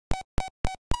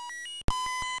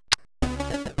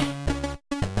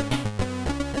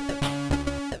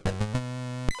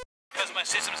my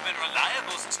system's been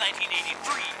reliable since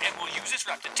 1983, and we'll use this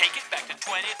rap to take it back to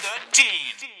 2013.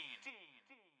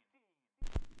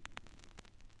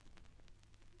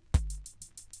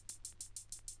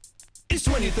 It's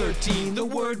 2013, the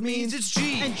word means it's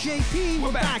G. And JP,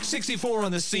 we're back, 64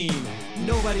 on the scene.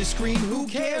 Nobody's screen, who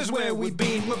cares where we've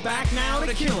been? We're back now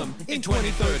to kill him in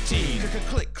 2013.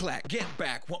 Click, clack, get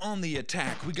back, we're on the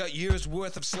attack. We got years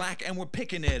worth of slack and we're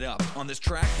picking it up. On this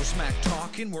track, we're smack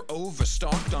talking, we're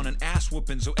overstocked on an ass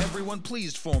whooping, so everyone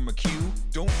please form a queue.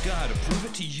 Don't gotta prove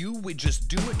it to you, we just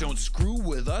do it. Don't screw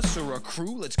with us or our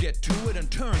crew, let's get to it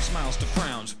and turn smiles to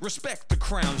frowns. Respect the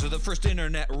crowns of the first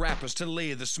internet rappers to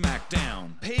lay the smack down.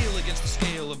 Pale against the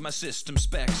scale of my system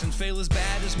specs and fail as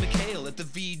bad as McHale at the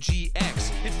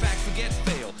VGX. In fact, forget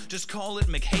fail, just call it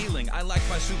McHaling. I like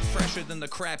my soup fresher than the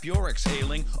crap you're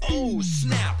exhaling. Oh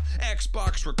snap,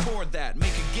 Xbox record that,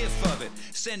 make a gif of it,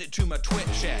 send it to my Twitch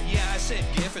chat. Yeah, I said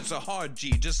gif, it's a hard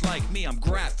G, just like me, I'm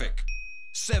graphic.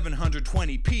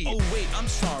 720p. Oh wait, I'm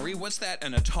sorry, what's that,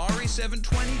 an Atari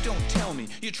 720? Don't tell me,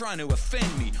 you're trying to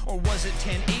offend me. Or was it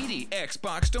 1080?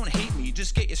 Xbox, don't hate me,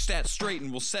 just get your stats straight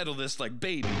and we'll settle this like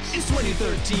babies. It's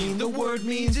 2013, the word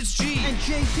means it's G. And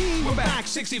JP, we're back,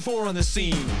 64 on the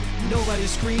scene.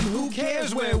 Nobody's scream, who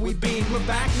cares where we've been? We're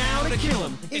back now to kill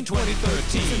him in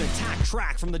 2013. It's an attack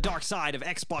track from the dark side of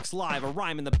Xbox Live, a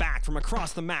rhyme in the back from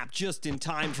across the map just in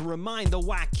time to remind the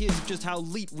whack kids of just how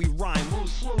leet we rhyme. Whoa,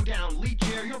 slow down, leet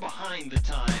Jer, you're behind the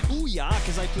time. Ooh yeah,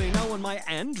 cause I play now on my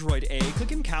Android A.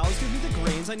 Clicking cows give me the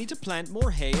grains, I need to plant more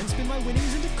hay and spin my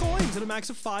winnings into coins at a max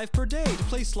of 5 per day to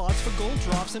play slots for gold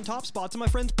drops and top spots in my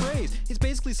friend's praise. It's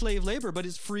basically slave labor, but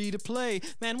it's free to play.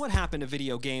 Man, what happened to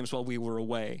video games while we were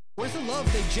away? Where's the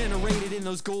love they generated in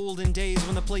those golden days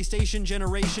when the PlayStation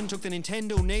generation took the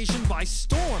Nintendo nation by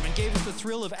storm and gave us the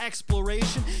thrill of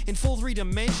exploration in full 3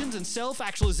 dimensions and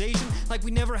self-actualization like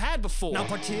we never had before? Now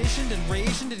partitioned and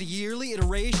rationed into yearly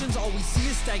iterations, all we see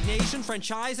is stagnation,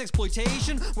 franchise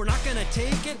exploitation. We're not gonna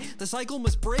take it, the cycle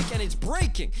must break and it's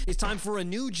breaking. It's time for a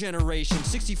new generation.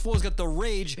 64's got the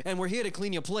rage and we're here to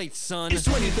clean your plate, son. It's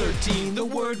 2013, the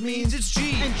word means it's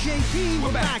G. And JP,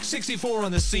 we're back, 64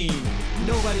 on the scene.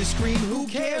 Nobody's scream, who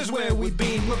cares where we've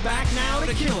been? We're back now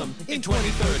to kill him in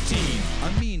 2013.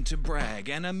 I mean to brag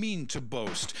and I mean to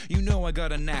boast. You know I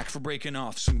got a knack for breaking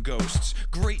off some ghosts.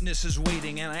 Greatness is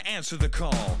waiting and I answer the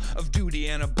call of duty,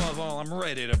 and above all I'm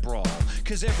ready to brawl.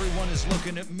 Cause everyone is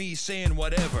looking at me saying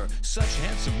whatever. Such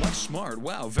handsome, much smart,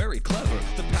 wow, very clever.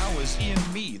 The power's in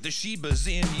me, the Sheba's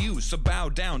in you. So bow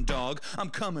down, dog,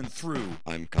 I'm coming through.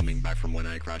 I'm coming back from when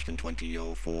I crashed in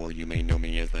 2004. You may know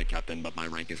me as the captain, but my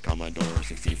rank is Commodore.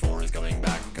 64 is coming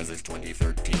back cause it's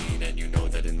 2013, and you know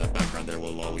that in the background there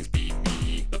will always be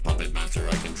me, the puppet master.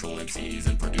 I control MCs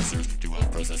and producers to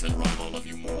outprocess and rhyme all of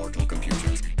you mortal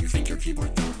computers. You think your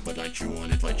keyboard dope, but I chew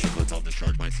on it like chiclets. I'll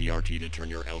discharge my CRT to turn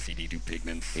your LCD to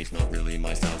pigments. It's not really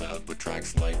my style to output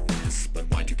tracks like this, but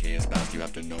Y2K is fast, you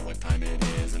have to know what time it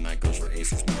is. And that goes for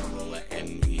Asus, Motorola,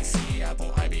 NEC,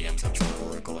 Apple, IBM, Samsung,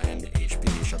 Oracle, and HP.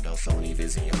 Sharpdell, Sony,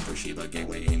 Vizio, Toshiba,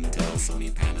 Gateway, Intel,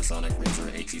 Sony, Panasonic, Razer,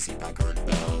 HTC, Packard,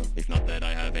 Bell. It's not that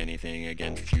I have anything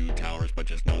against you towers, but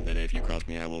just know that if you cross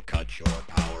me I will cut your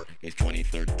power. It's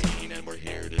 2013 and we're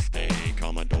here to stay.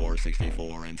 Commodore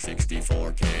 64 and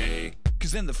 64K.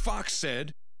 Cause then the fox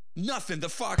said, nothing, the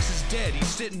fox is dead. He's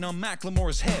sitting on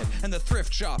Macklemore's head, and the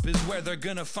thrift shop is where they're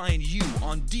gonna find you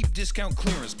on deep discount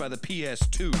clearance by the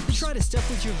PS2. You try to step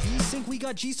with your V-Sync, we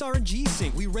got G-Star and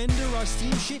G-Sync. We render our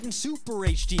Steam shit in Super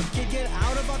HD. Kid, get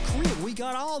out of our crib, we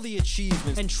got all the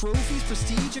achievements and trophies,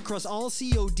 prestige across all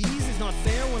CODs. It's not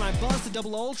fair when I bust a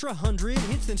double ultra 100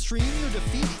 hits, then stream your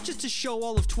defeat just to show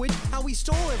all of Twitch how we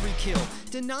stole every kill,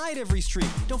 denied every streak.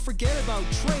 Don't forget about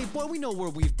Trey, boy, we know where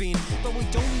we've been, but we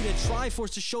don't need a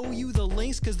Triforce to show you the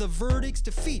links, cause the verdict's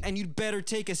defeat, and you'd better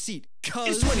take a seat. Cause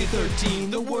it's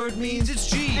 2013, the word means it's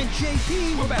G. And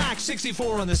JP, we're back,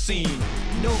 64 on the scene.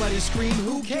 Nobody's scream,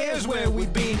 who cares where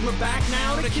we've been? We're back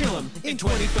now to kill him in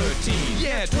 2013.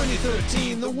 Yeah,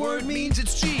 2013, the word means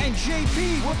it's G. And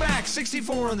JP, we're back,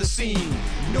 64 on the scene.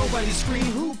 Nobody's scream,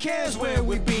 who cares where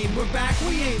we've been? We're back,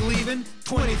 we ain't leaving,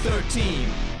 2013.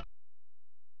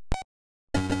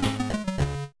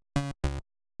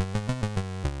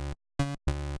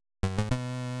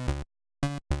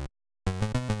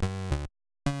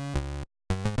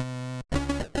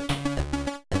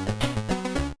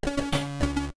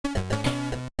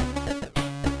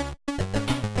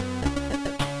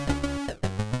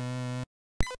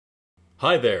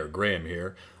 Hi there, Graham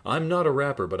here. I'm not a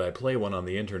rapper, but I play one on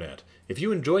the internet. If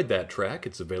you enjoyed that track,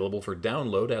 it's available for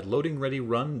download at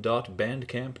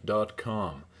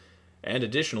loadingreadyrun.bandcamp.com. And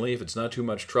additionally, if it's not too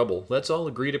much trouble, let's all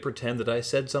agree to pretend that I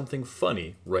said something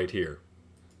funny right here.